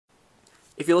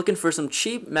If you're looking for some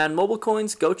cheap Madden mobile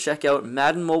coins, go check out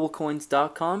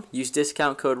MaddenMobileCoins.com. Use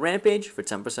discount code Rampage for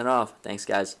 10% off. Thanks,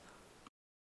 guys.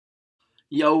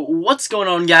 Yo, what's going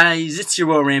on, guys? It's your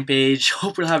boy Rampage.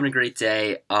 Hope you're having a great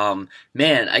day.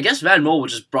 Man, I guess Madden Mobile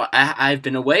just brought. I've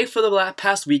been away for the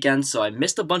past weekend, so I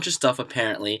missed a bunch of stuff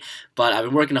apparently. But I've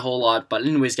been working a whole lot. But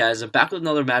anyways, guys, I'm back with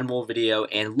another Madden Mobile video,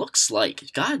 and looks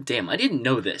like, god damn, I didn't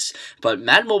know this, but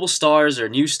Madden Mobile Stars or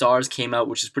new stars came out,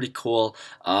 which is pretty cool.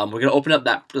 We're gonna open up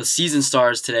the season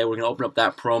stars today. We're gonna open up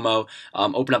that promo,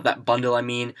 open up that bundle.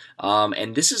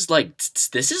 And this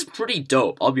is pretty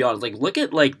dope. I'll be honest. Like, look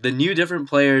at like the new different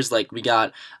players. Like, we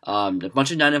got a bunch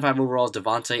of 95 overalls,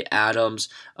 Devontae Adams,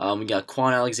 we got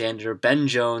Quan Alexander, Ben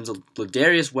Jones,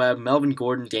 Ladarius Webb, Melvin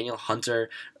Gordon, Daniel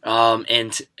Hunter,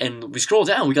 and we scroll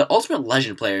down, we got Ultimate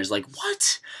Legend players. Like,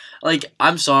 what? Like,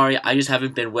 I'm sorry, I just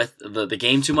haven't been with the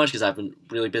game too much because I've been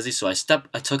really busy, so I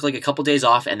took like a couple days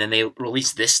off, and then they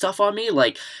released this stuff on me.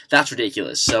 Like, that's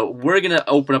ridiculous. So we're gonna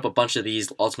open up a bunch of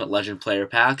these Ultimate Legend player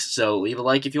packs, so leave a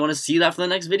like if you want to see that for the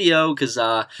next video, because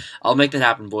I'll make that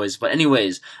happen, boys. But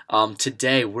anyways,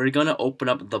 today we're gonna open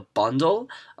up the bundle,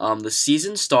 the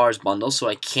Season Stars bundle, so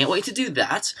I can't wait to do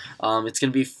that. It's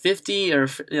gonna be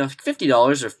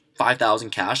 $50 or 5,000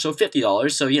 cash, so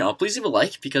 $50. So, please leave a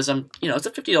like because it's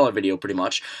a $50 video pretty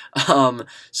much.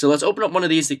 So let's open up one of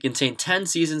these that contain 10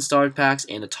 season star packs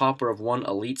and a topper of 1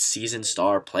 elite season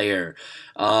star player.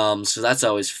 So that's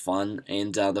always fun.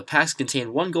 And the packs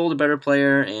contain 1 gold or better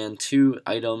player and 2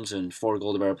 items and 4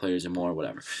 gold or better players and more,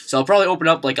 whatever. So I'll probably open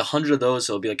up like 100 of those,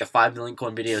 so it'll be like a 5 million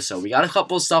coin video. So we got a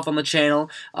couple of stuff on the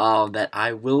channel that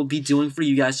I will be doing for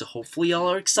you guys. So hopefully y'all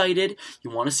are excited.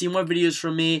 You want to see more videos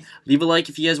from me? Leave a like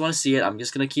if you guys want to see it. I'm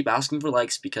just gonna keep asking for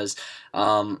likes because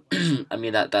I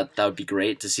mean that would be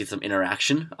great to see some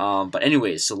interaction. But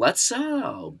anyways, so let's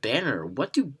banner.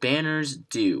 What do banners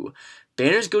do?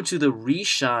 Banners go to the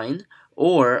Reshine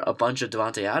or a bunch of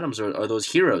Devontae Adams or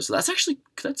those heroes. So that's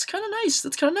kind of nice.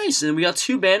 That's kind of nice. And we got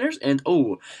 2 banners, and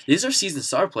oh, these are season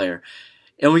star player.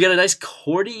 And we got a nice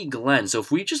Cordy Glenn. So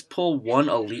if we just pull 1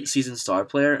 elite season star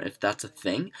player, if that's a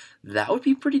thing, that would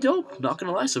be pretty dope. Not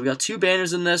gonna lie. So we got 2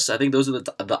 banners in this. I think those are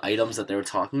the items that they were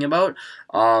talking about.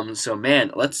 So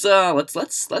man, let's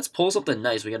pull something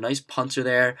nice. We got a nice punter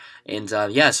there, and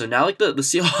yeah. So now like the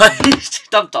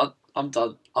COI.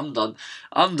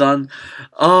 I'm done.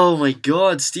 Oh my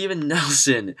God, Steven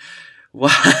Nelson.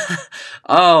 Wow.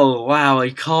 Oh wow,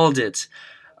 I called it.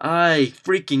 I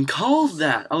freaking called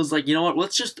that. I was like, you know what?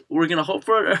 We're gonna hope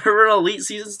for an elite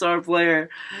season star player.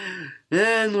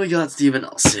 And we got Steven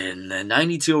Nelson,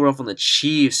 92 overall from the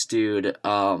Chiefs, dude.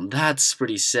 That's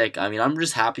pretty sick. I mean, I'm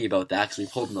just happy about that because we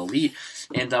pulled an elite,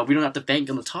 and we don't have to bank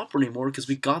on the top anymore because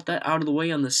we got that out of the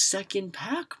way on the second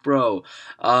pack, bro.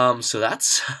 So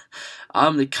that's,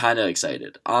 I'm kind of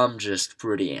excited. I'm just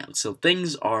pretty amped. So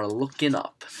things are looking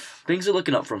up. Things are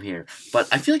looking up from here, but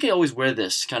I feel like I always wear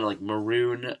this kind of like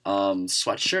maroon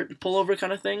sweatshirt pullover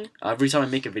kind of thing every time I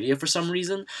make a video for some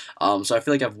reason. So I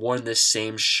feel like I've worn this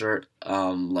same shirt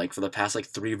like for the past like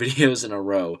 3 videos in a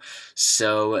row.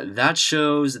 So that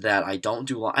shows that I don't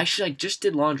do actually, I just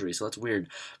did laundry, so that's weird.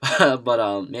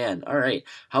 But man, all right.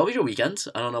 How was your weekend?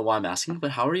 I don't know why I'm asking,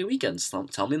 but how are your weekends?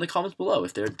 Tell me in the comments below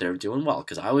if they're doing well,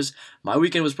 because my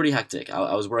weekend was pretty hectic.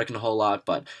 I was working a whole lot,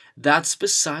 but that's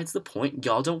besides the point.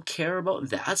 Y'all don't care about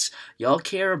that. Y'all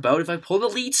care about if I pull the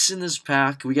elites in this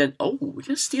pack. We got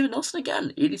Steven Nelson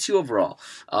again, 82 overall.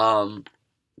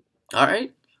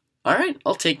 All right,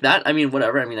 I'll take that. I mean,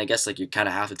 whatever. I mean, I guess like you kind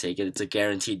of have to take it. It's a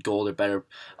guaranteed gold or better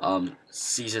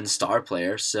season star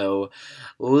player. So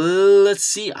let's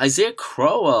see, Isaiah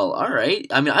Crowell. All right.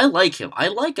 I mean, I like him. I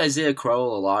like Isaiah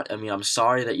Crowell a lot. I mean, I'm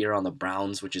sorry that you're on the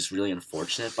Browns, which is really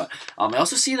unfortunate. But I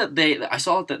also see that I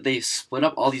saw that they split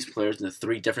up all these players into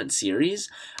 3 different series.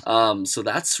 So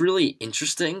that's really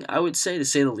interesting, I would say, to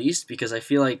say the least, because I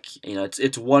feel like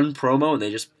it's one promo and they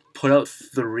just put out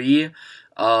 3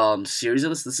 series of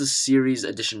this. This is series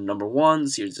edition number 1,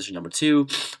 series edition number 2.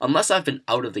 Unless I've been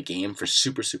out of the game for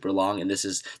super long, and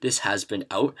this has been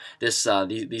out.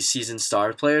 These season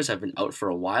star players have been out for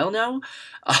a while now.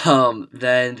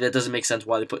 Then that doesn't make sense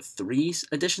why they put 3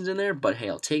 editions in there. But hey,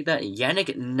 I'll take that.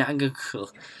 Yannick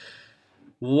Nagakul.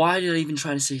 Why did I even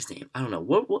try to say his name? I don't know.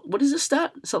 What is this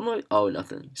stat? Something like... Oh,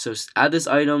 nothing. So add this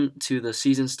item to the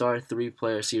Season Star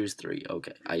 3-player Series 3.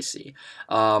 Okay, I see.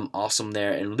 Awesome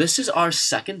there. And this is our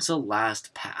second to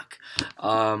last pack.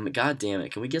 God damn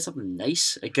it. Can we get something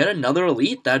nice? Get another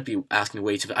Elite? That'd be asking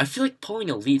way too much. I feel like pulling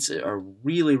Elites are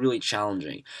really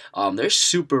challenging. They're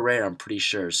super rare, I'm pretty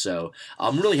sure. So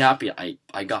I'm really happy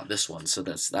I got this one. So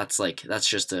that's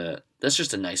just a... that's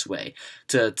just a nice way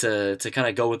to kind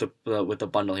of go with the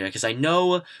bundle here, because I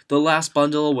know the last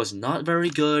bundle was not very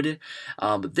good,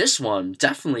 but this one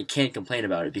definitely can't complain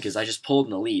about it because I just pulled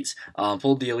an elite,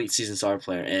 pulled the elite season star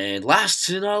player, and last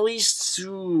but not least,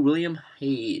 William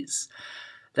Hayes.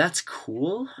 That's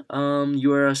cool.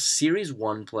 You are a Series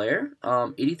 1 player.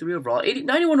 83 overall,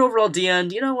 91 overall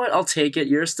DN. You know what? I'll take it.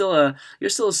 You're still a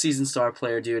season star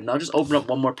player, dude. And I'll just open up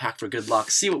one more pack for good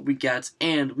luck. See what we get,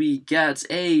 and we get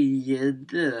a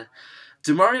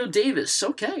Demario Davis.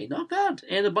 Okay, not bad.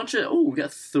 And a bunch of we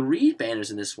got 3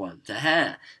 banners in this one.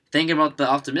 Thinking about the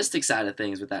optimistic side of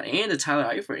things with that, and a Tyler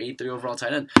Eifert, 83 overall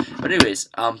tight end. But anyways,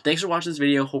 thanks for watching this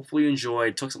video. Hopefully you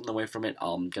enjoyed, took something away from it.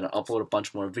 I'm gonna upload a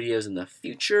bunch more videos in the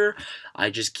future. I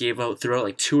just threw out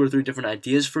like 2 or 3 different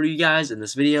ideas for you guys in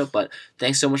this video. But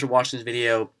thanks so much for watching this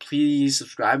video. Please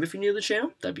subscribe if you're new to the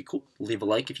channel. That'd be cool. Leave a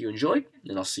like if you enjoyed,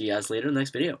 and I'll see you guys later in the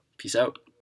next video. Peace out.